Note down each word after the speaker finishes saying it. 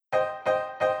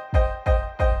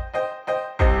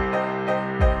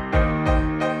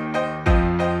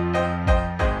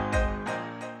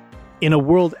In a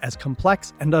world as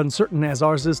complex and uncertain as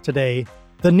ours is today,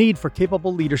 the need for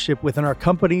capable leadership within our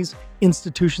companies,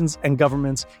 institutions, and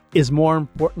governments is more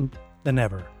important than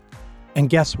ever. And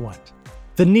guess what?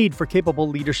 The need for capable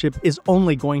leadership is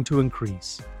only going to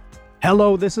increase.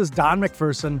 Hello, this is Don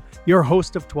McPherson, your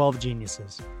host of 12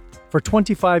 Geniuses. For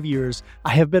 25 years,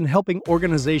 I have been helping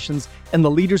organizations and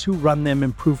the leaders who run them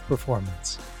improve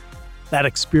performance. That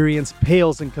experience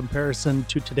pales in comparison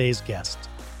to today's guest.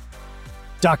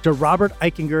 Dr. Robert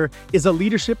Eichinger is a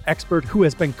leadership expert who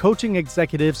has been coaching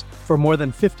executives for more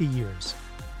than 50 years.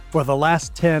 For the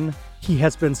last 10, he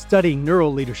has been studying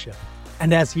neuroleadership.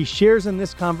 And as he shares in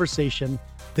this conversation,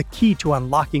 the key to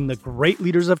unlocking the great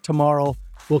leaders of tomorrow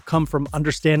will come from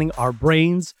understanding our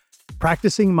brains,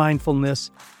 practicing mindfulness,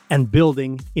 and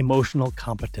building emotional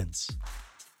competence.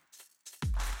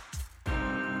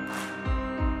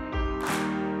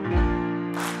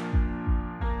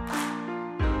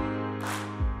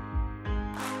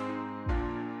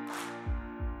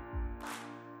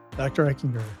 Dr.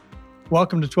 Eichinger,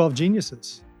 welcome to 12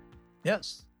 Geniuses.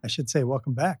 Yes. I should say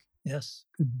welcome back. Yes.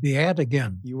 Good to be at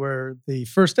again. You were the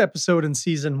first episode in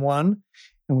season 1,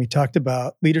 and we talked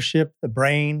about leadership, the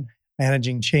brain,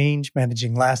 managing change,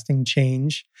 managing lasting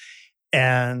change.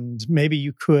 And maybe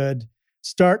you could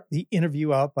start the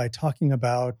interview out by talking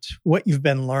about what you've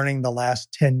been learning the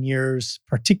last 10 years,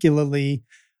 particularly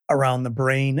around the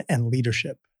brain and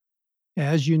leadership.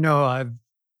 As you know, I've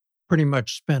pretty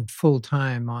much spent full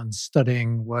time on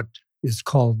studying what is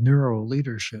called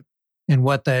neuroleadership. And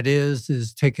what that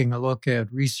is taking a look at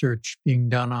research being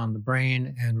done on the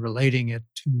brain and relating it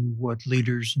to what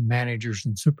leaders and managers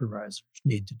and supervisors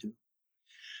need to do.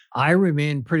 I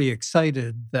remain pretty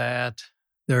excited that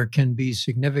there can be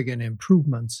significant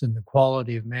improvements in the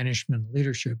quality of management and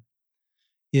leadership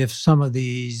if some of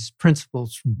these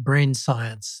principles from brain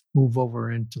science move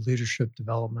over into leadership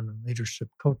development and leadership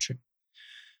coaching.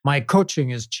 My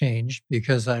coaching has changed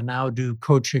because I now do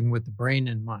coaching with the brain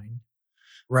in mind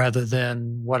rather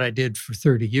than what I did for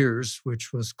 30 years,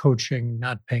 which was coaching,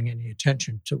 not paying any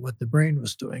attention to what the brain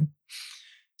was doing.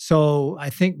 So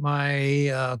I think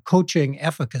my coaching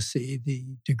efficacy, the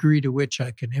degree to which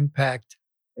I can impact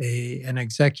an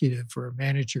executive or a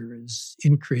manager, is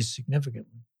increased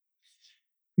significantly.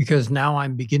 Because now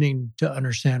I'm beginning to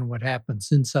understand what happens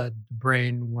inside the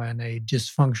brain when a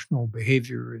dysfunctional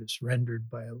behavior is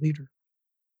rendered by a leader.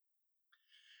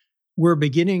 We're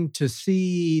beginning to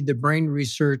see the brain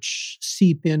research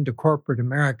seep into corporate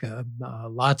America.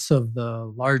 Lots of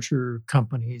the larger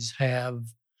companies have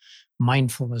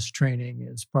mindfulness training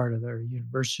as part of their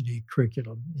university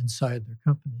curriculum inside their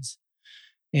companies.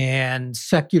 And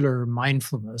secular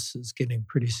mindfulness is getting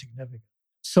pretty significant.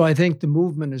 So I think the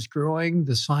movement is growing.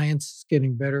 The science is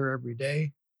getting better every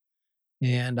day.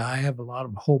 And I have a lot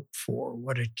of hope for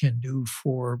what it can do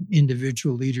for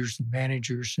individual leaders and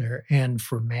managers and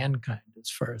for mankind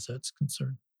as far as that's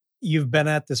concerned. You've been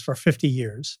at this for 50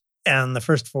 years. And the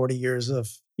first 40 years of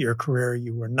your career,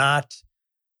 you were not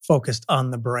focused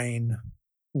on the brain.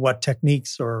 What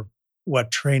techniques or what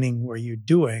training were you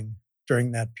doing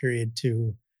during that period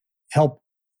to help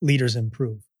leaders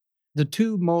improve? The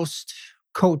two most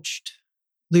coached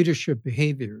leadership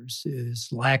behaviors is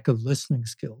lack of listening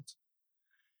skills.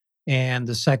 And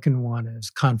the second one is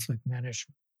conflict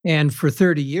management. And for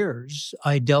 30 years,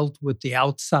 I dealt with the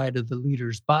outside of the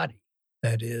leader's body.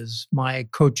 That is, my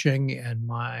coaching and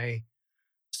my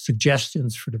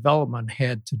suggestions for development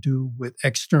had to do with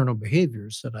external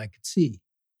behaviors that I could see.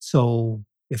 So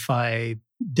if I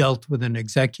dealt with an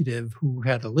executive who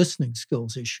had a listening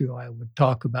skills issue, I would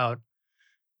talk about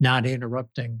not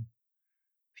interrupting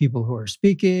people who are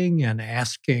speaking and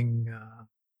asking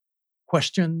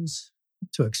questions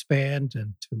to expand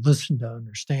and to listen to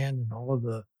understand and all of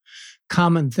the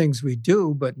common things we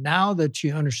do. But now that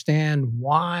you understand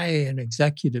why an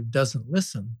executive doesn't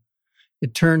listen,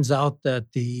 it turns out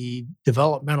that the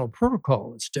developmental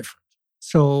protocol is different.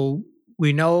 So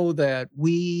we know that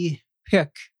we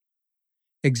pick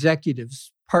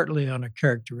executives partly on a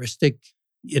characteristic.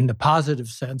 In the positive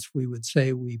sense, we would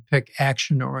say we pick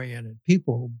action-oriented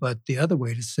people, but the other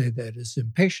way to say that is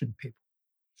impatient people.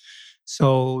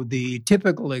 So the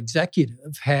typical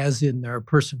executive has in their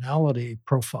personality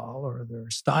profile or their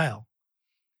style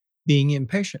being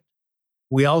impatient.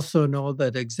 We also know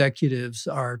that executives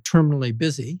are terminally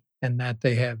busy and that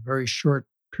they have very short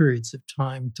periods of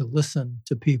time to listen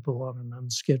to people on an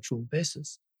unscheduled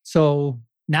basis. So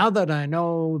now that I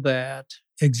know that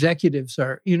executives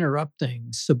are interrupting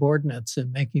subordinates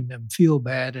and making them feel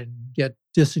bad and get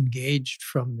disengaged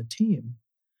from the team,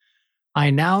 I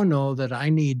now know that I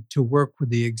need to work with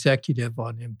the executive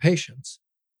on impatience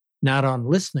not on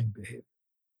listening behavior.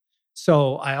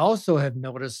 So I also have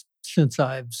noticed since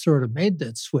I've sort of made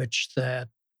that switch that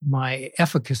my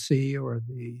efficacy, or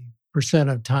the percent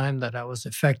of time that I was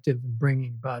effective in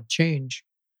bringing about change,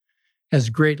 has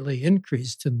greatly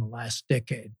increased in the last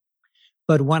decade.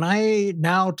 But when I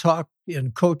now talk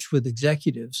and coach with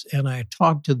executives and I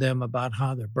talk to them about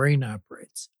how their brain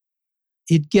operates,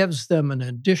 it gives them an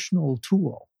additional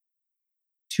tool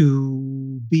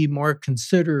to be more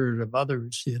considerate of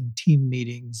others in team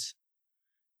meetings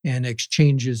and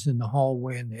exchanges in the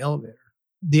hallway and the elevator.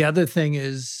 The other thing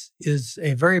is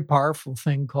a very powerful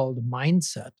thing called a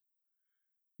mindset.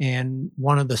 And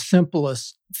one of the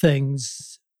simplest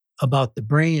things about the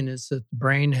brain is that the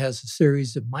brain has a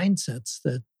series of mindsets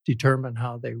that determine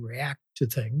how they react to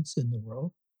things in the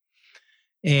world.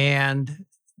 And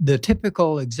the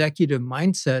typical executive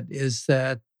mindset is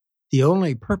that the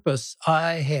only purpose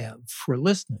I have for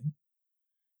listening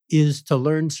is to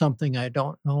learn something I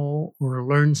don't know or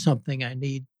learn something I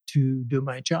need to do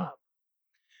my job.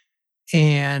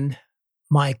 And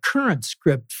my current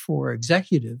script for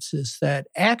executives is that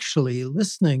actually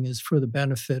listening is for the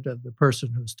benefit of the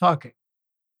person who's talking.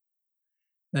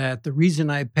 That the reason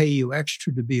I pay you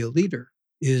extra to be a leader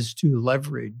is to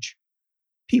leverage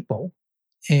people.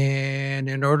 And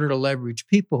in order to leverage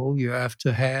people, you have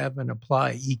to have and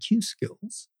apply EQ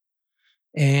skills.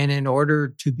 And in order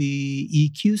to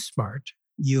be EQ smart,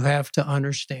 you have to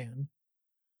understand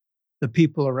the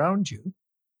people around you.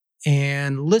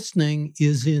 And listening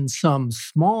is in some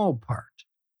small part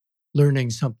learning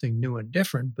something new and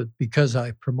different. But because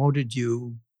I promoted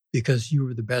you, because you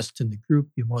were the best in the group,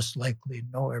 you most likely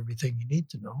know everything you need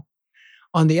to know.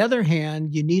 On the other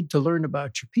hand, you need to learn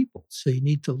about your people. So you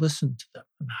need to listen to them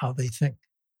and how they think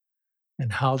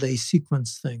and how they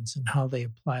sequence things and how they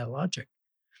apply logic.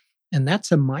 And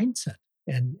that's a mindset.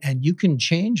 And you can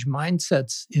change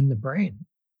mindsets in the brain.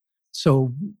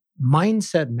 So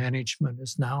mindset management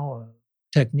is now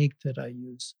a technique that I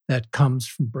use that comes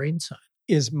from brain science.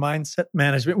 Is mindset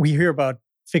management, we hear about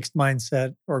fixed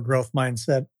mindset or growth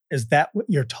mindset. Is that what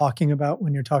you're talking about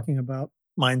when you're talking about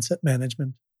mindset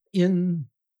management? In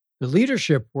the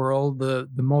leadership world, the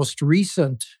most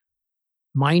recent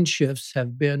mind shifts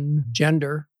have been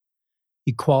gender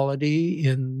equality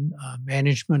in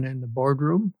management in the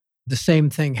boardroom. The same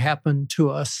thing happened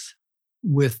to us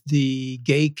with the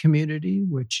gay community,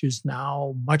 which is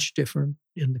now much different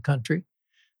in the country.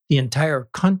 The entire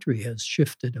country has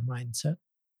shifted a mindset.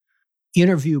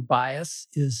 Interview bias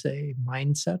is a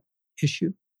mindset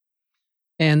issue.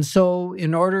 And so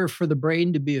in order for the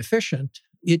brain to be efficient,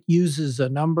 it uses a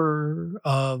number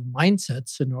of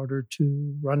mindsets in order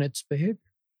to run its behavior.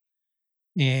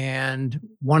 And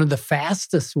one of the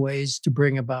fastest ways to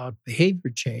bring about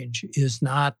behavior change is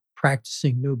not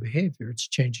practicing new behavior, it's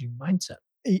changing mindset.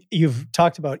 You've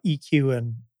talked about EQ,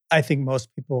 and I think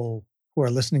most people who are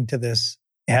listening to this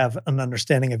have an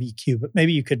understanding of EQ, but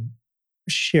maybe you could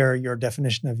share your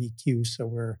definition of EQ so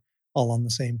we're all on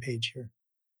the same page here.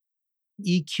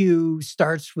 EQ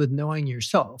starts with knowing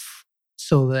yourself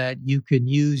so that you can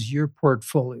use your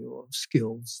portfolio of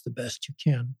skills the best you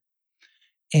can.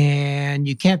 And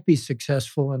you can't be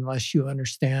successful unless you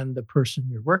understand the person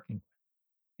you're working with.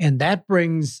 And that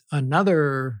brings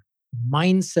another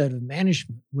mindset of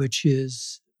management, which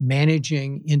is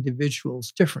managing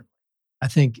individuals differently. I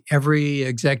think every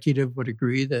executive would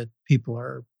agree that people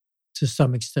are to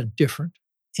some extent different.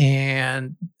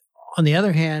 And on the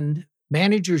other hand,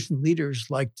 managers and leaders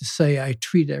like to say, I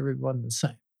treat everyone the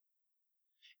same.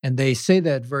 And they say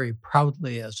that very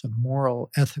proudly as a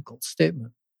moral, ethical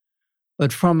statement.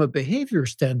 But from a behavior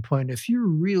standpoint, if you're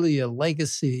really a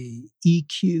legacy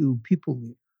EQ people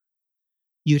leader,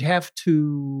 you'd have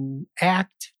to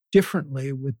act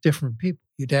differently with different people.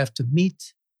 You'd have to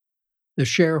meet the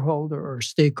shareholder or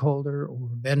stakeholder or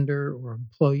vendor or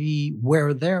employee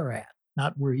where they're at,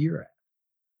 not where you're at.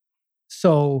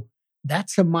 So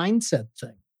that's a mindset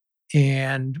thing.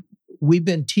 And we've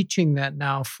been teaching that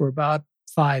now for about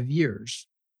 5 years.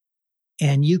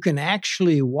 And you can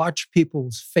actually watch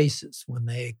people's faces when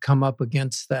they come up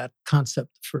against that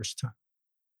concept the first time,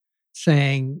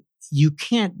 saying, you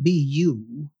can't be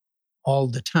you all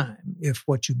the time if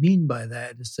what you mean by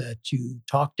that is that you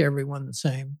talk to everyone the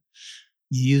same,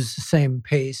 you use the same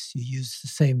pace, you use the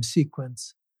same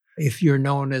sequence. If you're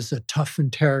known as a tough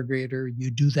interrogator,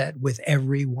 you do that with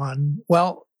everyone.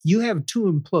 Well, you have 2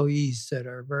 employees that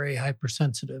are very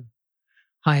hypersensitive,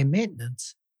 high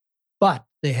maintenance, but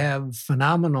they have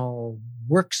phenomenal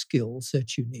work skills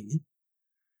that you need.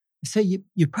 I say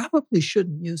you probably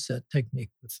shouldn't use that technique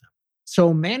with them.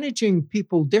 So managing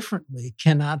people differently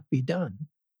cannot be done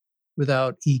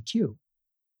without EQ.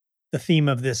 The theme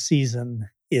of this season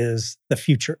is the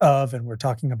future of, and we're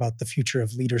talking about the future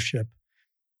of leadership.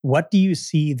 What do you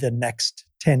see the next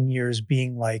 10 years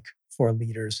being like for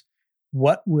leaders?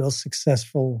 What will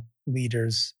successful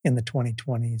leaders in the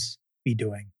 2020s be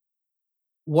doing?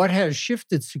 What has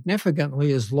shifted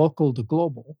significantly is local to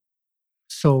global.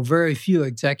 So very few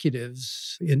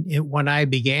executives, when I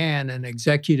began, an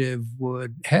executive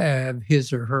would have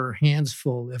his or her hands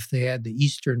full if they had the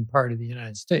eastern part of the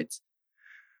United States.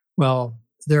 Well,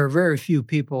 there are very few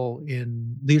people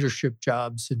in leadership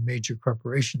jobs in major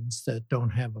corporations that don't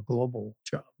have a global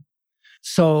job.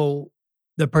 So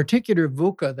the particular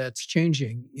VUCA that's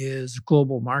changing is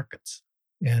global markets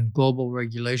and global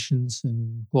regulations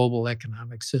and global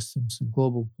economic systems and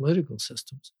global political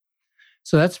systems.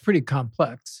 So that's pretty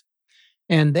complex.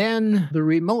 And then the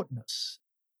remoteness.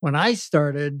 When I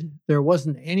started, there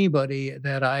wasn't anybody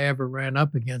that I ever ran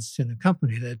up against in a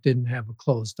company that didn't have a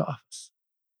closed office.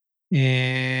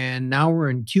 And now we're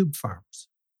in cube farms.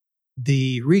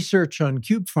 The research on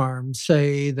cube farms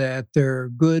say that they're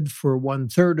good for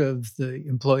 1/3 of the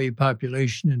employee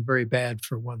population and very bad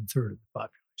for 1/3 of the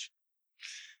population.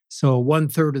 So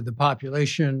 1/3 of the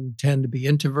population tend to be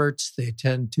introverts. They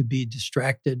tend to be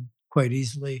distracted quite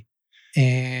easily,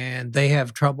 and they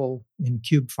have trouble in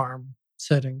cube farm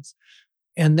settings.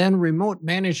 And then remote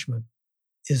management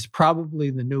is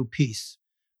probably the new piece.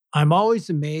 I'm always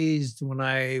amazed when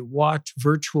I watch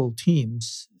virtual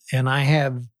teams, and I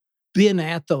have been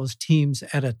at those teams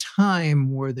at a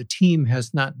time where the team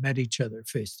has not met each other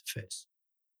face to face.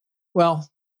 Well,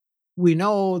 we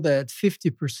know that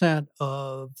 50%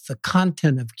 of the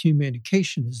content of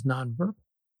communication is nonverbal.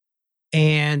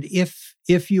 And if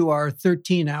you are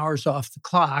 13 hours off the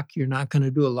clock, you're not going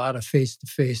to do a lot of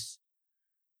face-to-face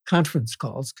conference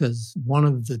calls because one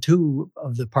of the two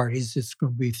of the parties, it's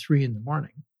going to be 3 a.m.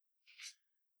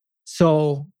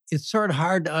 So it's sort of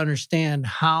hard to understand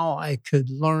how I could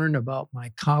learn about my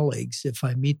colleagues if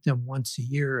I meet them once a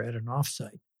year at an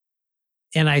offsite.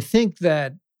 And I think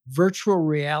that virtual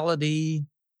reality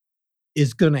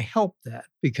is going to help that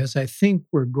because I think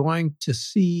we're going to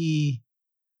see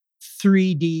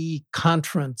 3D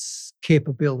conference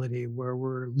capability where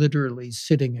we're literally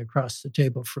sitting across the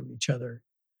table from each other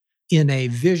in a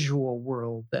visual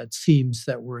world that seems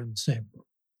that we're in the same room.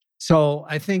 So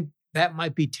I think that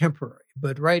might be temporary,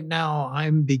 but right now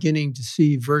I'm beginning to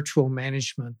see virtual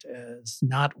management as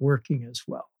not working as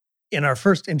well. In our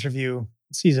first interview,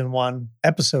 season 1,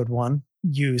 episode 1,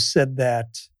 you said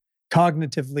that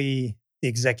cognitively the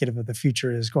executive of the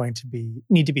future is going to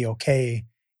need to be okay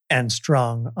and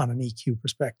strong on an EQ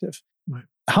perspective. Right.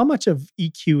 How much of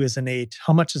EQ is innate?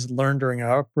 How much is learned during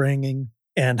our upbringing?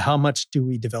 And how much do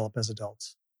we develop as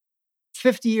adults?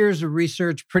 50 years of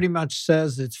research pretty much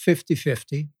says it's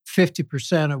 50-50.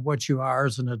 50% of what you are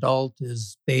as an adult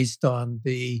is based on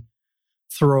the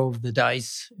throw of the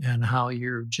dice and how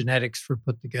your genetics were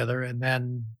put together. And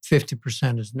then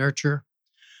 50% is nurture.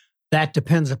 That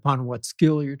depends upon what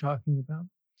skill you're talking about.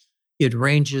 It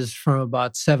ranges from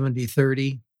about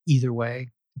 70-30 either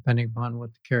way, depending upon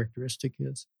what the characteristic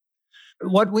is.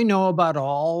 What we know about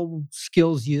all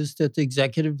skills used at the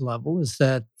executive level is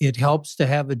that it helps to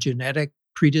have a genetic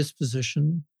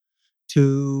predisposition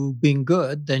to being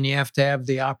good. Then you have to have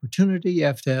the opportunity, you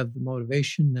have to have the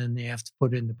motivation, then you have to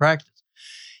put in the practice.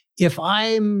 If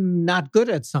I'm not good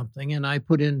at something and I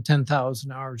put in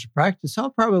 10,000 hours of practice,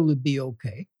 I'll probably be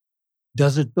okay.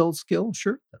 Does it build skill?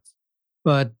 Sure it does.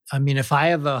 But I mean, if I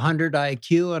have 100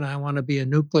 IQ and I want to be a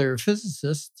nuclear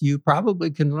physicist, you probably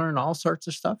can learn all sorts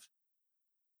of stuff.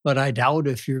 But I doubt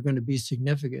if you're going to be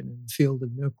significant in the field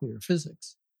of nuclear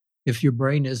physics if your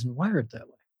brain isn't wired that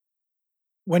way.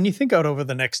 When you think out over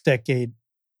the next decade,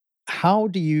 how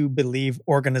do you believe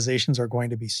organizations are going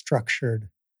to be structured?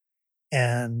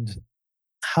 And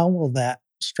how will that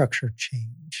structure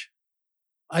change?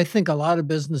 I think a lot of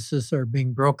businesses are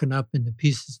being broken up into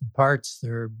pieces and parts.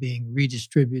 They're being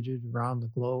redistributed around the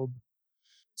globe.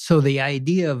 So the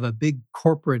idea of a big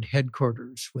corporate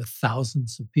headquarters with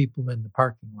thousands of people in the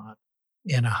parking lot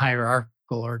in a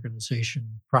hierarchical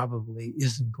organization probably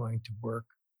isn't going to work.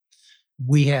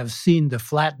 We have seen the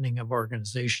flattening of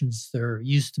organizations. There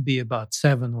used to be about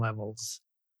 7 levels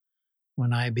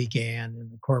when I began in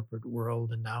the corporate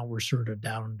world, and now we're sort of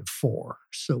down to 4.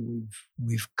 So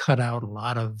we've cut out a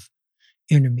lot of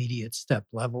intermediate step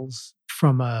levels.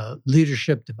 From a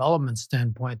leadership development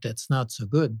standpoint, that's not so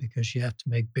good because you have to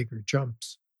make bigger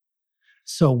jumps.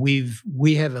 So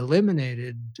we have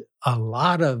eliminated a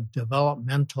lot of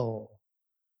developmental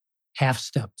half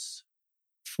steps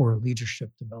for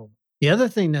leadership development. The other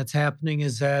thing that's happening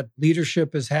is that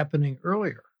leadership is happening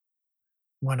earlier.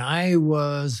 When I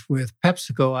was with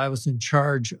PepsiCo, I was in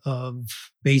charge of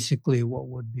basically what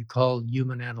would be called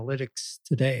human analytics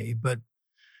today. But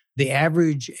the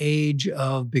average age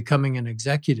of becoming an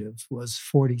executive was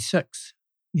 46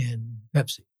 in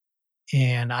Pepsi.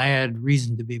 And I had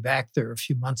reason to be back there a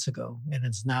few months ago, and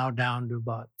it's now down to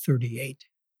about 38.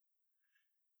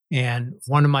 And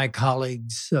one of my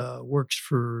colleagues works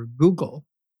for Google,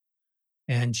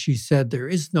 and she said there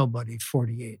is nobody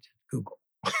 48 at Google.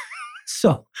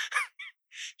 So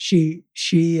she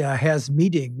has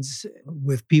meetings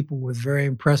with people with very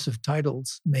impressive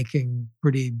titles making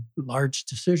pretty large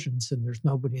decisions, and there's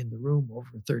nobody in the room over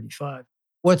 35.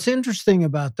 What's interesting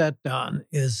about that, Don,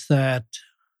 is that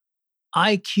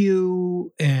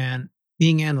IQ and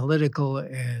being analytical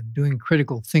and doing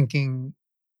critical thinking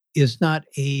is not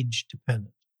age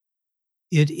dependent.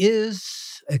 It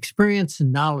is experience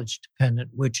and knowledge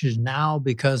dependent, which is now,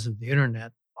 because of the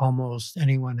internet, almost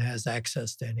anyone has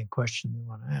access to any question they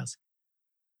want to ask.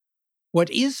 What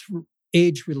is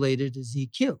age related is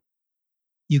EQ.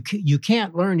 You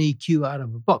can't learn EQ out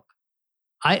of a book.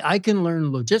 I can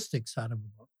learn logistics out of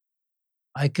a book.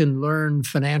 I can learn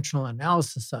financial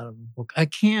analysis out of a book. I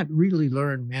can't really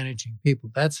learn managing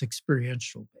people. That's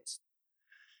experiential based.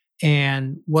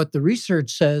 And what the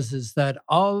research says is that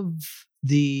of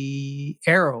the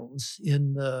arrows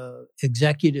in the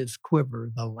executive's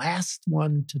quiver, the last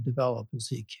one to develop is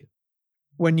EQ.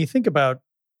 When you think about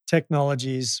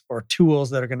technologies or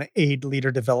tools that are going to aid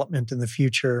leader development in the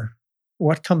future,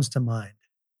 what comes to mind?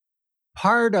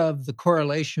 Part of the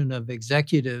correlation of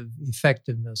executive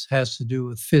effectiveness has to do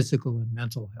with physical and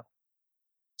mental health.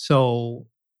 So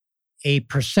a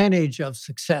percentage of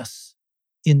success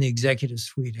in the executive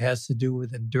suite has to do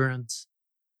with endurance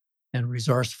and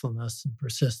resourcefulness and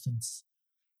persistence.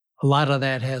 A lot of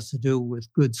that has to do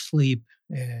with good sleep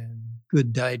and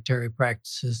good dietary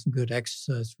practices and good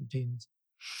exercise routines.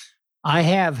 I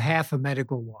have half a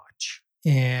medical watch,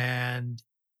 and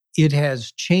it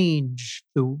has changed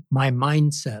my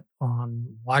mindset on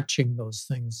watching those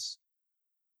things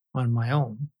on my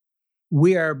own.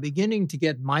 We are beginning to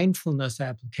get mindfulness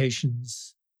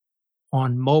applications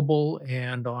on mobile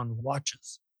and on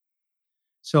watches.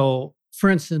 So, for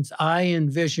instance, I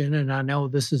envision, and I know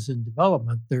this is in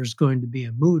development, there's going to be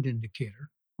a mood indicator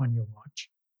on your watch.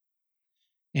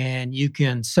 And you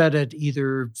can set it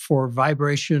either for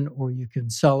vibration or you can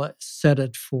set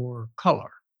it for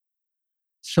color.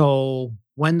 So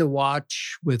when the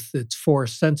watch with its 4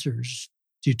 sensors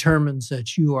determines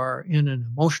that you are in an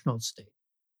emotional state,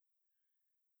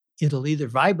 it'll either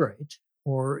vibrate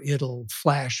or it'll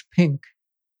flash pink.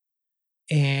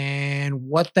 And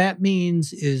what that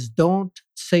means is don't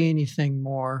say anything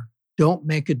more. Don't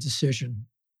make a decision.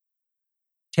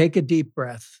 Take a deep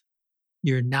breath.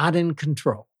 You're not in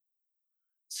control.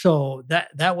 So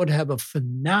that would have a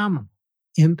phenomenal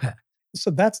impact.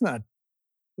 So that's not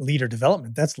leader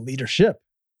development. That's leadership.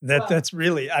 That's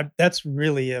really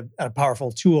a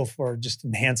powerful tool for just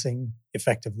enhancing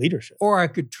effective leadership. Or I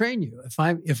could train you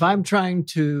if I'm trying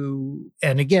to.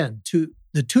 And again,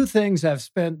 the 2 things I've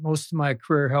spent most of my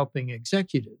career helping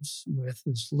executives with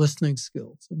is listening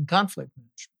skills and conflict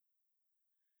management.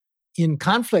 In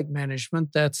conflict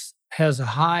management, that has a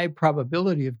high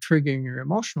probability of triggering your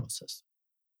emotional system.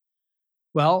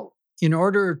 Well, in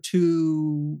order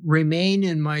to remain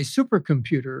in my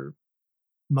supercomputer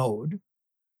mode,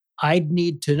 I'd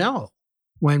need to know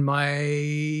when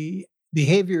my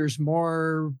behavior is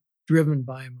more driven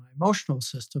by my emotional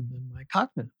system than my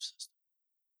cognitive system.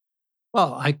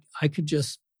 Well, I could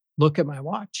just look at my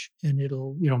watch and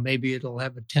maybe it'll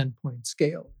have a 10-point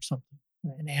scale or something,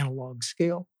 an analog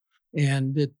scale.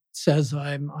 And it says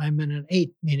I'm in an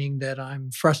 8, meaning that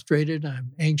I'm frustrated,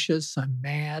 I'm anxious, I'm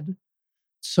mad.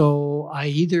 So I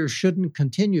either shouldn't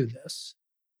continue this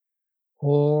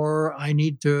or I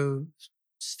need to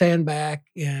stand back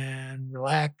and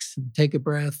relax and take a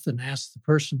breath and ask the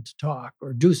person to talk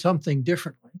or do something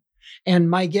differently. And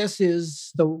my guess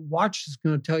is the watch is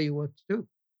going to tell you what to do.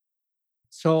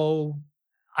 So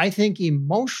I think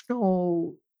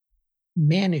emotional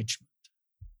management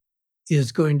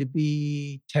is going to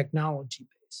be technology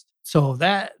based. So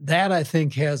that I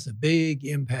think has a big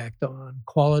impact on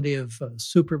quality of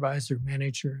supervisor,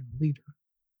 manager, and leader.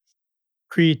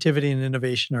 Creativity and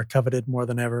innovation are coveted more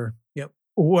than ever. Yep.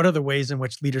 What are the ways in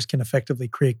which leaders can effectively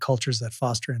create cultures that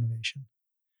foster innovation?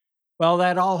 Well,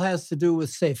 that all has to do with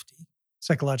safety.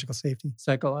 Psychological safety.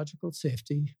 Psychological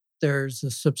safety. There's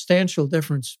a substantial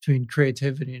difference between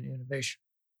creativity and innovation.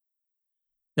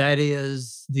 That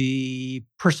is, the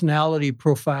personality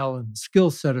profile and skill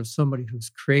set of somebody who's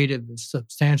creative is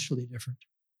substantially different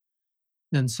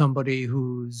than somebody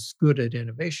who's good at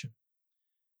innovation.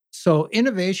 So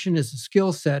innovation is a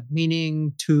skill set,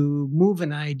 meaning to move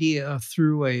an idea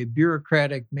through a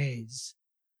bureaucratic maze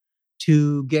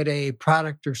to get a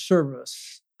product or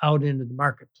service out into the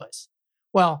marketplace.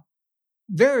 Well,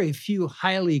 very few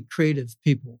highly creative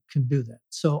people can do that.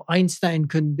 So Einstein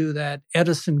couldn't do that.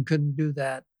 Edison couldn't do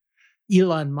that.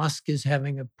 Elon Musk is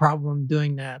having a problem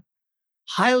doing that.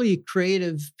 Highly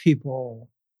creative people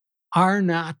are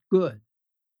not good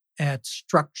at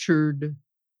structured,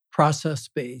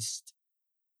 process-based,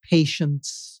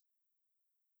 patience,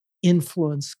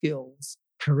 influence skills,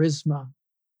 charisma.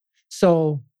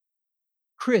 So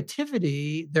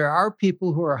creativity, there are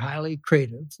people who are highly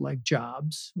creative, like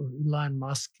Jobs or Elon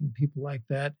Musk and people like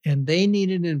that, and they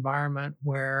need an environment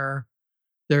where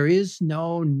there is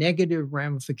no negative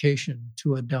ramification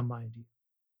to a dumb idea.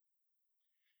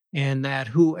 And that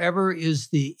whoever is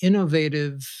the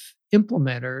innovative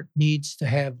implementer needs to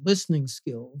have listening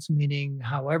skills, meaning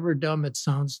however dumb it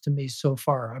sounds to me so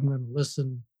far, I'm going to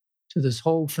listen to this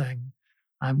whole thing.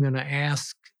 I'm going to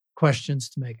ask questions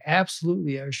to make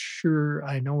absolutely sure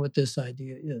I know what this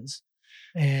idea is.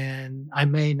 And I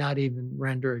may not even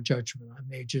render a judgment. I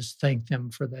may just thank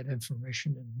them for that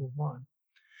information and move on.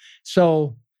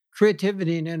 So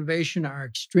creativity and innovation are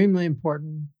extremely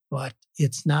important, but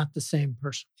it's not the same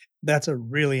person. That's a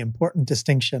really important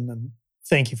distinction. And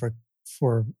thank you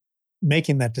for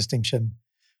making that distinction,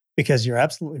 because you're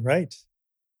absolutely right.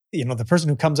 You know, the person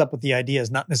who comes up with the idea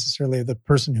is not necessarily the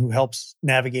person who helps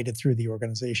navigate it through the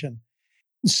organization.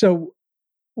 So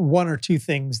one or two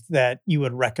things that you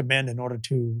would recommend in order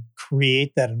to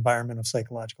create that environment of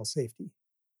psychological safety?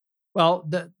 Well,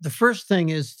 the first thing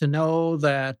is to know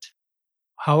that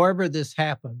however this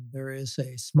happened, there is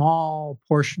a small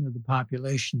portion of the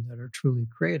population that are truly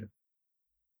creative.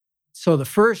 So the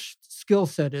first skill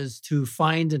set is to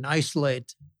find and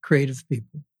isolate creative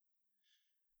people.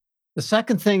 The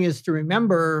second thing is to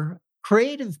remember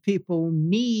creative people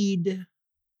need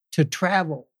to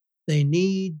travel. They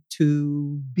need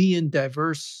to be in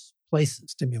diverse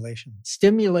places.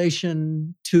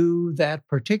 Stimulation to that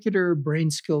particular brain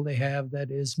skill they have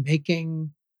that is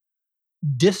making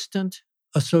distant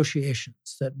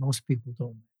associations that most people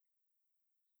don't make.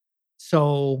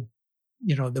 So,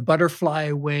 you know, the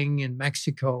butterfly wing in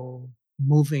Mexico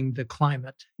moving the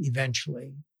climate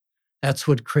eventually. That's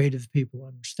what creative people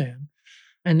understand.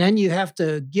 And then you have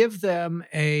to give them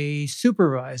a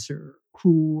supervisor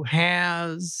who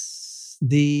has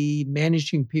the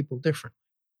managing people differently.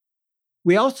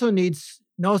 We also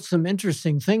know some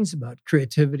interesting things about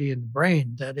creativity in the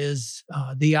brain. That is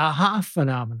the aha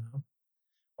phenomenon.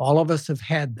 All of us have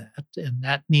had that, and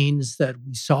that means that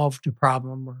we solved a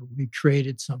problem or we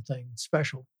created something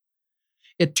special.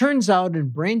 It turns out in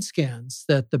brain scans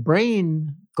that the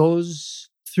brain goes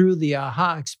through the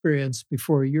aha experience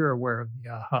before you're aware of the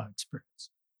aha experience.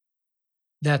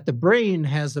 That the brain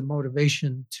has a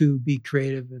motivation to be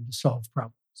creative and to solve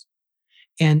problems.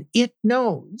 And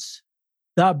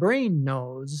the brain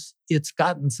knows it's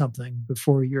gotten something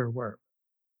before you're aware of it.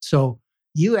 So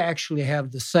you actually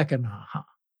have the second aha.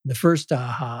 The first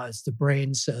aha is the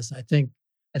brain says, I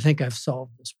think I've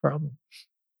solved this problem.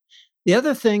 The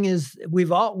other thing is we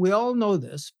all know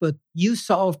this, but you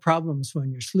solve problems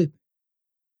when you're sleeping.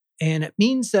 And it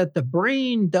means that the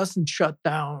brain doesn't shut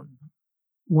down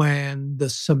when the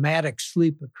somatic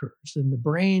sleep occurs and the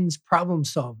brain's problem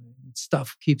solving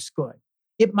stuff keeps going.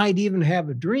 It might even have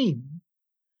a dream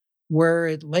where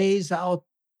it lays out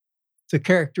the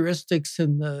characteristics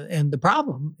and the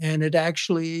problem, and it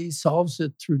actually solves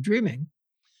it through dreaming.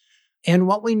 And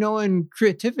what we know in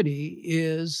creativity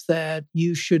is that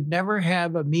you should never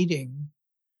have a meeting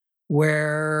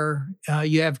where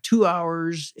you have 2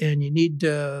 hours and you need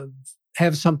to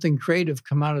have something creative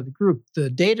come out of the group. The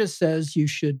data says you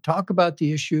should talk about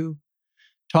the issue,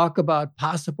 talk about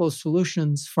possible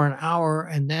solutions for an hour,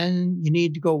 and then you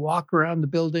need to go walk around the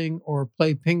building or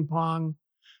play ping pong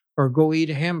or go eat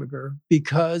a hamburger,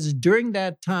 because during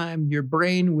that time, your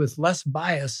brain, with less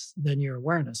bias than your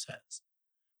awareness has,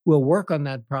 will work on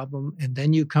that problem. And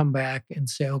then you come back and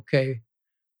say, okay,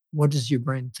 what does your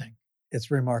brain think? It's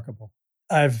remarkable.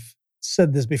 I've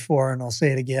said this before and I'll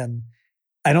say it again.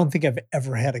 I don't think I've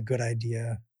ever had a good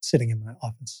idea sitting in my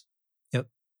office. Yep.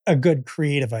 A good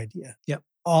creative idea. Yep.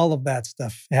 All of that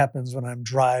stuff happens when I'm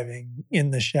driving,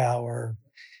 in the shower,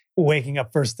 waking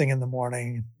up first thing in the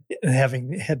morning, and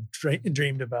having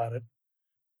dreamed about it.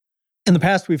 In the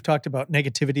past, we've talked about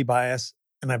negativity bias,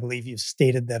 and I believe you've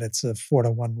stated that it's a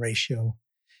 4-to-1 ratio.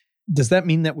 Does that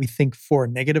mean that we think 4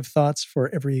 negative thoughts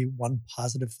for every 1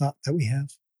 positive thought that we have?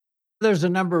 There's a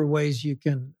number of ways you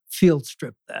can field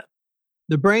strip that.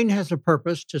 The brain has a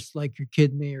purpose, just like your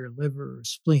kidney or liver or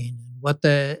spleen. And what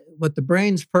the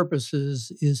brain's purpose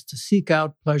is to seek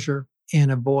out pleasure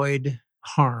and avoid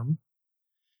harm.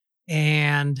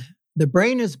 And the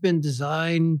brain has been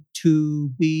designed to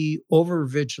be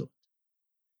overvigilant.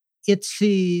 It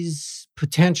sees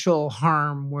potential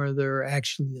harm where there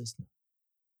actually is none.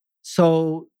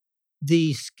 So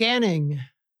the scanning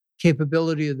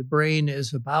capability of the brain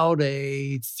is about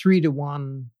a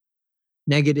 3-to-1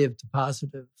 negative to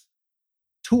positive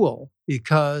tool,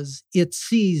 because it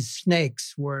sees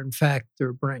snakes where in fact there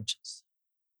are branches.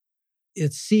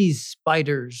 It sees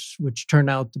spiders, which turn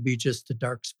out to be just a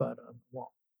dark spot on the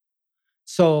wall.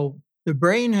 So the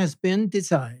brain has been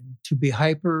designed to be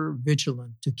hyper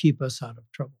vigilant to keep us out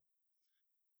of trouble.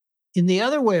 In the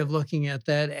other way of looking at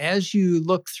that, as you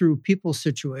look through people's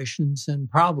situations and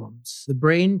problems, the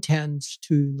brain tends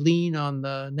to lean on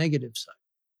the negative side.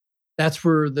 That's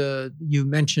where you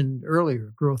mentioned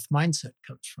earlier, growth mindset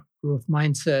comes from. Growth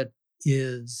mindset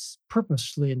is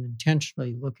purposely and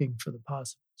intentionally looking for the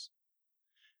positives.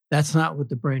 That's not what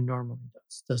the brain normally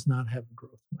does not have a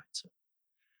growth mindset.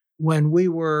 When we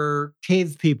were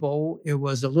cave people, it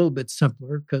was a little bit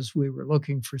simpler because we were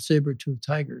looking for saber-toothed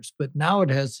tigers, but now it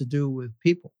has to do with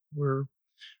people. A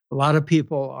lot of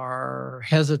people are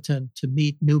hesitant to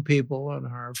meet new people and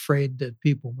are afraid that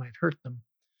people might hurt them.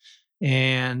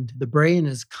 And the brain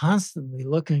is constantly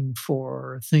looking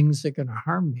for things that are going to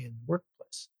harm me in the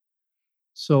workplace.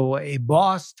 So a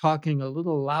boss talking a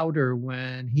little louder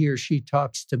when he or she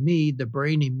talks to me, the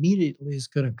brain immediately is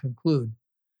going to conclude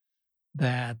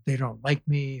that they don't like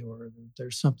me or that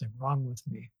there's something wrong with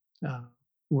me,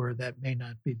 where that may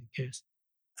not be the case.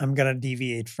 I'm going to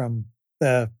deviate from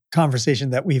the conversation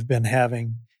that we've been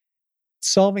having.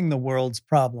 Solving the world's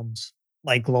problems,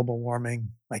 like global warming,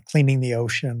 like cleaning the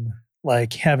ocean,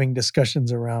 like having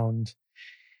discussions around,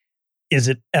 is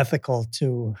it ethical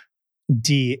to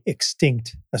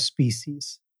de-extinct a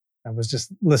species? I was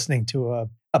just listening to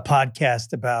a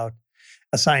podcast about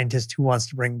a scientist who wants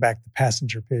to bring back the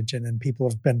passenger pigeon, and people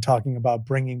have been talking about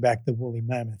bringing back the woolly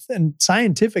mammoth. And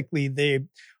scientifically, they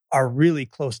are really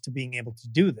close to being able to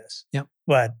do this. Yep.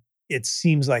 But it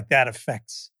seems like that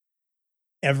affects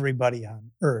everybody on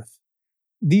Earth.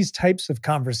 These types of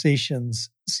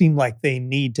conversations seem like they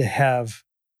need to have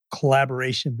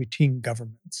collaboration between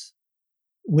governments.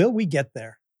 Will we get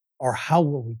there? Or how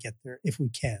will we get there if we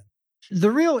can? The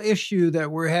real issue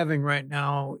that we're having right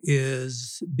now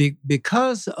is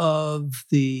because of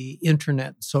the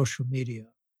internet and social media,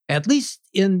 at least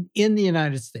in the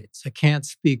United States. I can't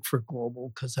speak for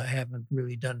global because I haven't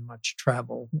really done much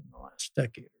travel in the last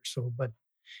decade or so. But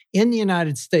in the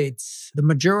United States, the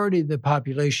majority of the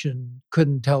population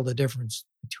couldn't tell the difference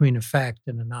between a fact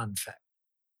and a non-fact.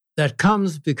 That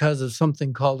comes because of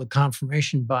something called a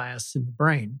confirmation bias in the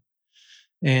brain.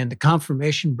 And the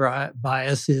confirmation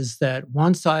bias is that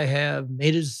once I have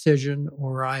made a decision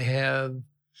or I have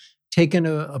taken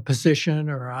a position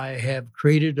or I have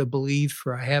created a belief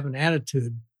or I have an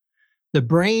attitude, the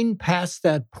brain past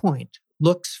that point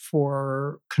looks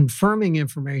for confirming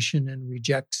information and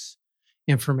rejects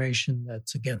information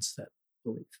that's against that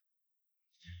belief.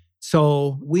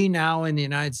 So we now in the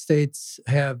United States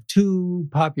have two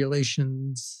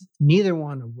populations, neither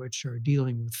one of which are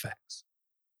dealing with facts.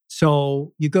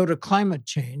 So you go to climate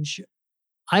change.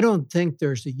 I don't think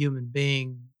there's a human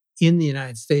being in the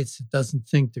United States that doesn't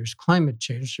think there's climate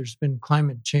change. There's been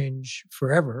climate change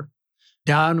forever.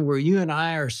 Down where you and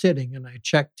I are sitting, and I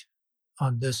checked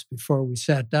on this before we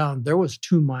sat down, there was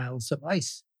 2 miles of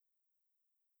ice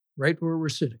right where we're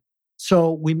sitting.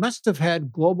 So we must have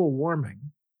had global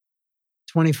warming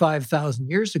 25,000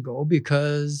 years ago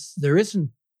because there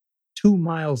isn't 2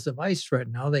 miles of ice right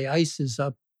now. The ice is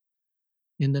up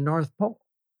in the North Pole.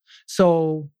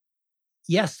 So,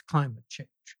 yes, climate change.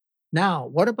 Now,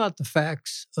 what about the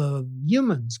facts of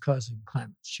humans causing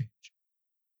climate change?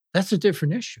 That's a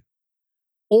different issue.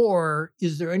 Or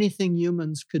is there anything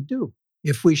humans could do?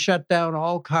 If we shut down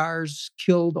all cars,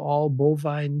 killed all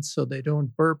bovines so they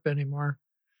don't burp anymore,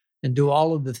 and do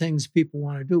all of the things people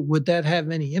want to do, would that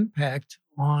have any impact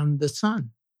on the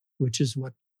sun, which is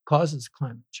what causes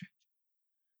climate change?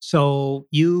 So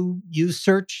you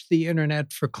search the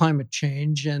internet for climate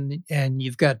change and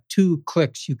you've got 2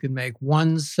 clicks you can make.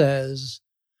 One says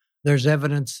there's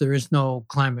evidence there is no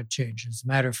climate change. As a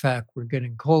matter of fact, we're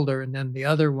getting colder. And then the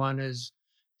other one is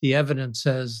the evidence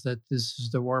says that this is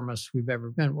the warmest we've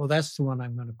ever been. Well, that's the one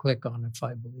I'm going to click on if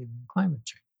I believe in climate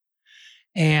change.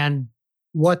 And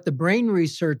what the brain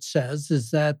research says is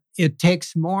that it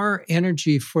takes more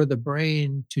energy for the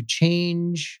brain to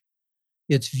change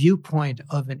its viewpoint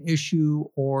of an issue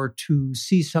or to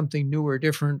see something new or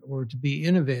different or to be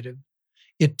innovative,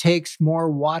 it takes more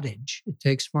wattage, it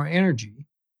takes more energy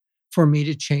for me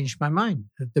to change my mind.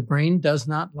 The brain does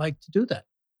not like to do that.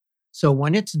 So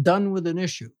when it's done with an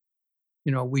issue,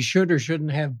 we should or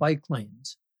shouldn't have bike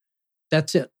lanes.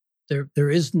 That's it. There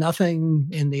is nothing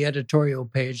in the editorial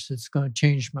page that's going to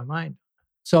change my mind.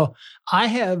 So I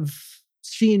have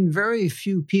seen very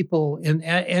few people,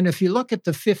 and if you look at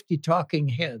the 50 talking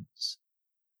heads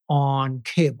on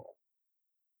cable,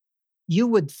 you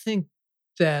would think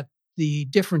that the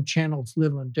different channels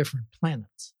live on different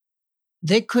planets.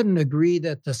 They couldn't agree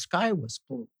that the sky was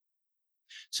blue.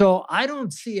 So I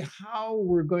don't see how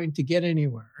we're going to get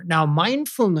anywhere. Now,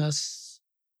 mindfulness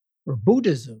or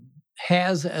Buddhism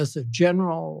has as a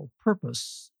general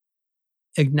purpose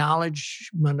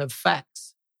acknowledgement of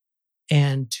facts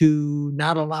and to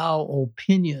not allow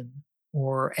opinion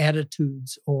or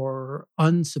attitudes or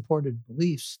unsupported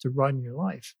beliefs to run your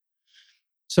life.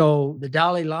 So the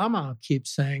Dalai Lama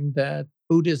keeps saying that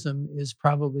Buddhism is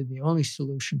probably the only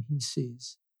solution he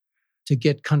sees to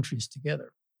get countries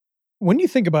together. When you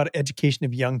think about education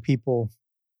of young people,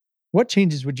 what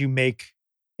changes would you make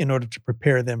in order to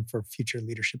prepare them for future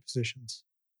leadership positions?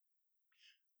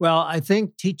 Well, I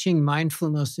think teaching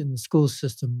mindfulness in the school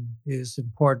system is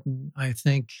important. I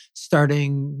think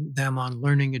starting them on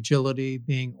learning agility,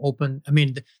 being open. I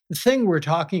mean, the thing we're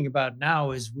talking about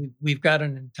now is we've got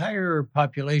an entire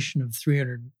population of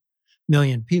 300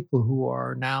 million people who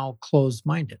are now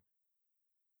closed-minded.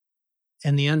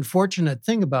 And the unfortunate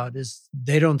thing about it is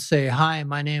they don't say, "Hi,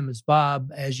 my name is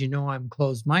Bob. As you know, I'm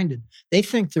closed-minded." They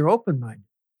think they're open-minded.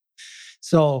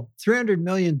 So 300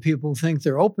 million people think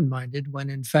they're open-minded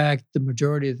when in fact the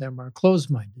majority of them are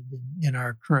closed-minded in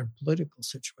our current political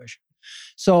situation.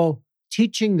 So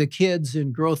teaching the kids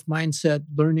in growth mindset,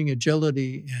 learning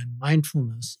agility, and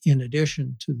mindfulness in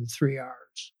addition to the 3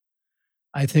 R's,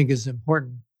 I think is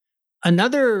important.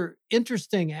 Another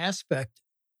interesting aspect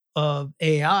of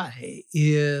AI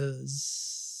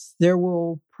is there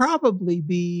will probably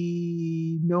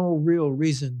be no real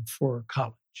reason for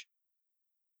college.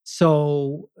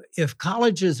 So if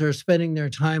colleges are spending their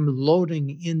time loading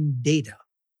in data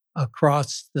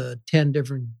across the 10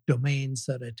 different domains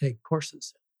that I take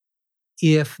courses in,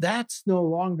 if that's no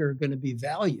longer going to be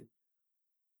valued,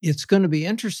 it's going to be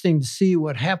interesting to see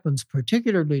what happens,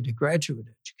 particularly to graduate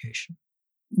education.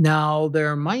 Now,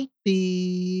 there might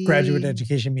be... Graduate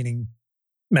education meaning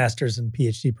master's and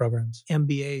PhD programs.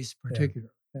 MBAs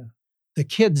particularly. Yeah. The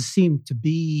kids seem to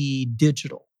be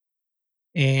digital.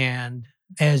 And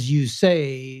as you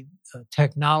say,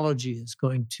 technology is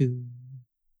going to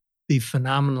be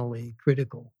phenomenally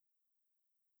critical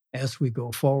as we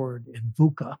go forward in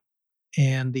VUCA.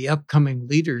 And the upcoming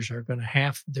leaders are going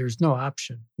to there's no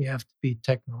option. You have to be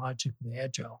technologically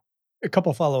agile. A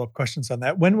couple follow-up questions on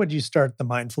that. When would you start the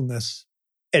mindfulness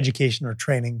education or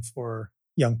training for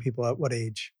young people? At what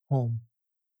age? Home.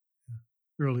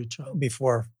 Early child.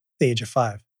 Before the age of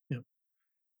 5. Yeah.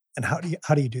 And how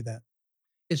do you do that?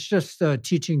 It's just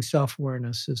teaching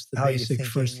self-awareness is the basic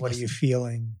first lesson. What are you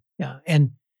feeling? Yeah.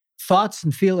 And thoughts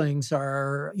and feelings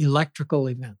are electrical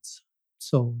events.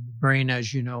 So the brain,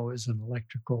 as you know, is an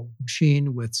electrical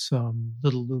machine with some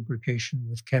little lubrication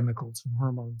with chemicals and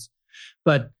hormones.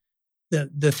 But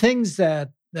the things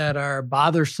that are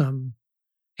bothersome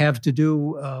have to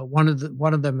do, one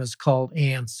of them is called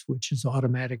ANTS, which is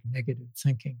automatic negative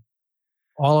thinking.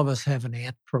 All of us have an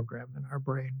ANT program in our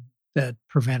brain that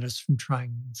prevent us from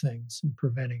trying new things and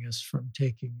preventing us from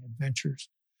taking adventures.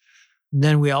 And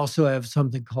then we also have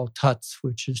something called TUTS,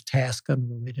 which is task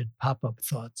unrelated pop-up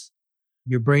thoughts.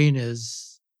 Your brain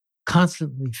is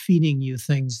constantly feeding you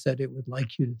things that it would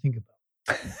like you to think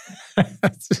about.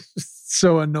 That's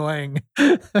so annoying.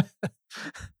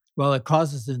 Well, it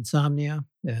causes insomnia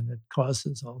and it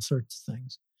causes all sorts of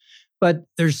things. But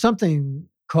there's something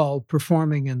called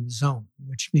performing in the zone,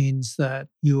 which means that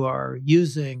you are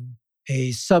using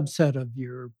a subset of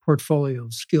your portfolio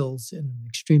of skills in an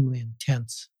extremely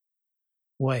intense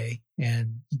way.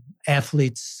 And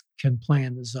athletes can play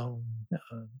in the zone.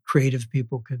 Creative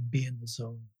people can be in the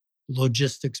zone.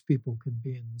 Logistics people can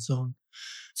be in the zone.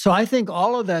 So I think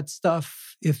all of that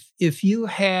stuff, if you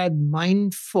had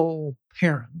mindful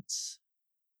parents,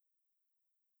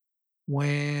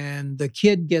 when the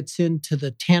kid gets into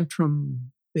the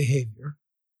tantrum behavior,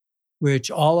 which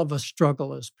all of us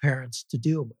struggle as parents to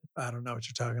deal with. I don't know what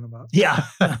you're talking about. Yeah.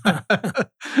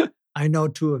 I know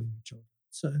 2 of you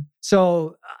children.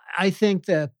 So I think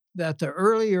that the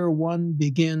earlier one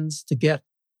begins to get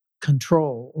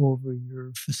control over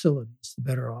your facilities, the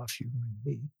better off you're going to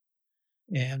be.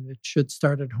 And it should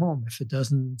start at home. If it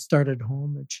doesn't start at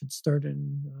home, it should start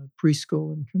in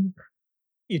preschool and kindergarten.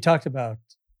 You talked about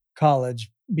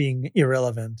college being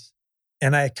irrelevant.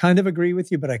 And I kind of agree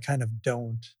with you, but I kind of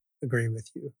don't agree with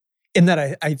you. In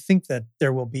that I think that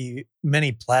there will be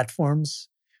many platforms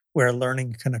where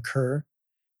learning can occur.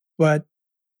 But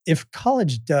if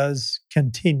college does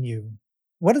continue,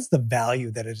 what is the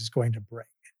value that it is going to bring?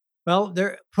 Well,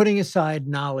 they're putting aside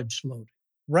knowledge loading.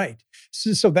 Right.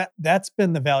 So that's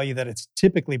been the value that it's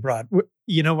typically brought.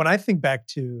 You know, when I think back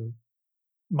to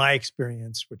my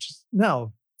experience, which is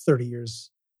now 30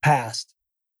 years past,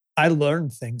 I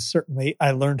learned things. Certainly,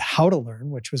 I learned how to learn,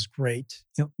 which was great.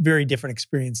 You know, very different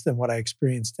experience than what I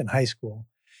experienced in high school.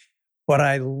 But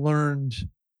I learned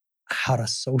how to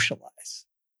socialize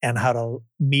and how to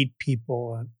meet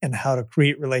people and how to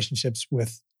create relationships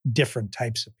with different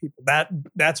types of people.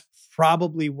 That's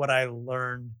probably what I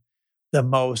learned the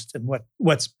most and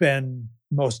what's been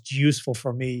most useful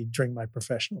for me during my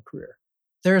professional career.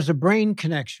 There's a brain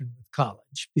connection with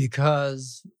college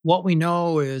because what we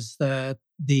know is that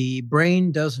the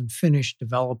brain doesn't finish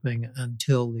developing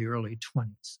until the early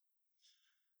 20s.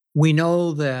 We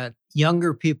know that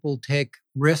younger people take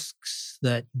risks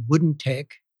that you wouldn't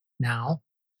take now.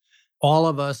 All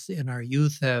of us in our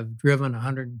youth have driven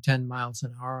 110 miles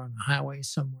an hour on a highway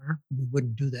somewhere. We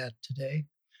wouldn't do that today.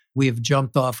 We have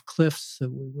jumped off cliffs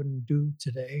that we wouldn't do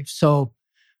today. So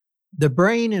the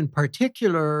brain in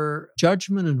particular,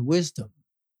 judgment and wisdom,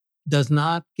 does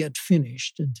not get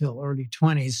finished until early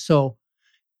 20s. So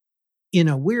in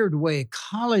a weird way,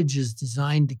 college is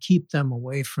designed to keep them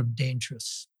away from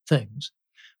dangerous things.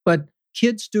 But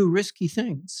kids do risky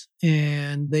things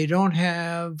and they don't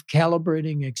have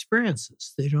calibrating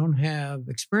experiences. They don't have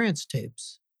experience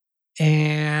tapes.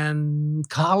 And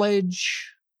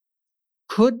college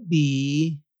could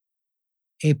be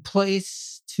a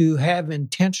place to have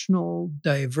intentional,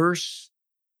 diverse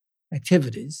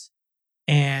activities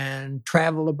and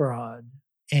travel abroad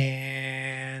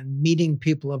and meeting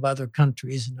people of other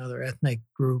countries and other ethnic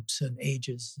groups and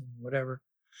ages and whatever,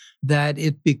 that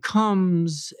it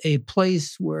becomes a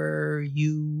place where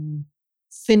you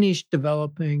finish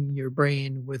developing your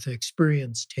brain with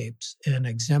experience tapes and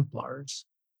exemplars.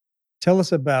 Tell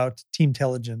us about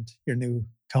Teamtelligent, your new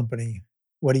company.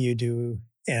 What do you do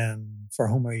and for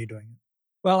whom are you doing it?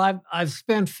 Well, I've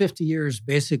spent 50 years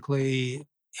basically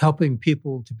helping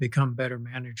people to become better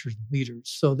managers and leaders.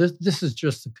 So this is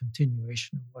just a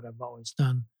continuation of what I've always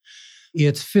done.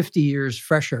 It's 50 years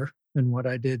fresher than what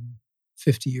I did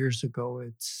 50 years ago.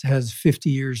 It has 50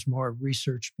 years more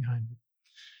research behind it.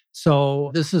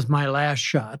 So this is my last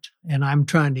shot, and I'm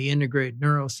trying to integrate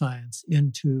neuroscience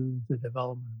into the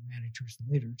development of managers and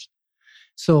leaders.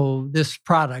 So this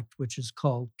product, which is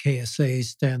called KSA,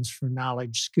 stands for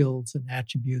Knowledge, Skills, and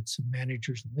Attributes of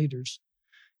Managers and Leaders,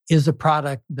 is a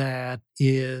product that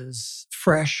is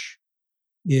fresh,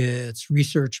 it's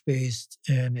research-based,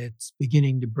 and it's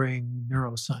beginning to bring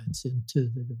neuroscience into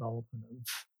the development of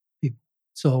people.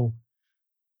 So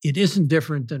it isn't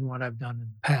different than what I've done in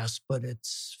the past, but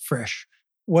it's fresh.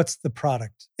 What's the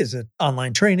product? Is it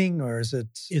online training or is it?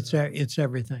 It's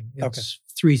everything. It's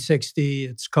 360,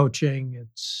 it's coaching,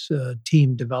 it's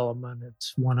team development,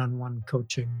 it's one-on-one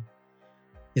coaching,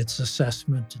 it's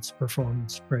assessment, it's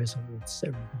performance appraisal, it's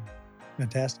everything.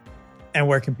 Fantastic. And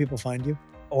where can people find you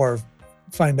or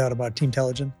find out about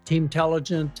Teamtelligent?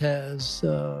 Teamtelligent has,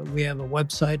 we have a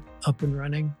website up and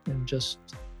running, and just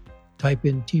type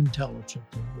in Teamtelligent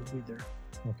and we'll be there.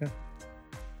 Okay.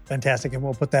 Fantastic. And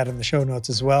we'll put that in the show notes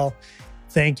as well.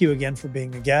 Thank you again for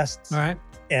being a guest. All right.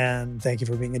 And thank you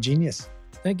for being a genius.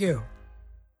 Thank you.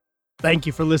 Thank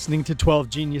you for listening to 12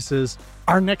 Geniuses.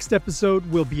 Our next episode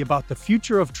will be about the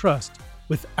future of trust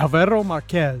with Alvaro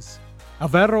Marquez.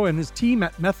 Alvaro and his team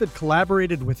at Method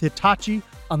collaborated with Hitachi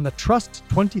on the Trust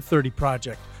 2030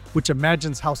 project, which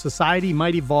imagines how society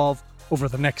might evolve over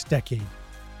the next decade.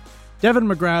 Devin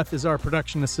McGrath is our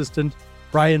production assistant.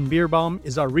 Brian Bierbaum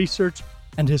is our research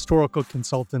and historical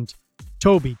consultant.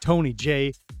 Toby, Tony,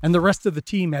 Jay, and the rest of the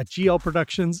team at GL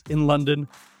Productions in London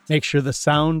make sure the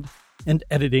sound and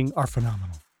editing are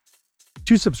phenomenal.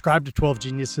 To subscribe to 12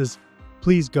 Geniuses,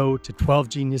 please go to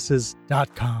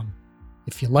 12geniuses.com.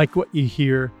 If you like what you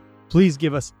hear, please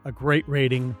give us a great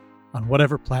rating on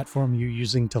whatever platform you're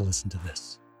using to listen to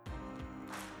this.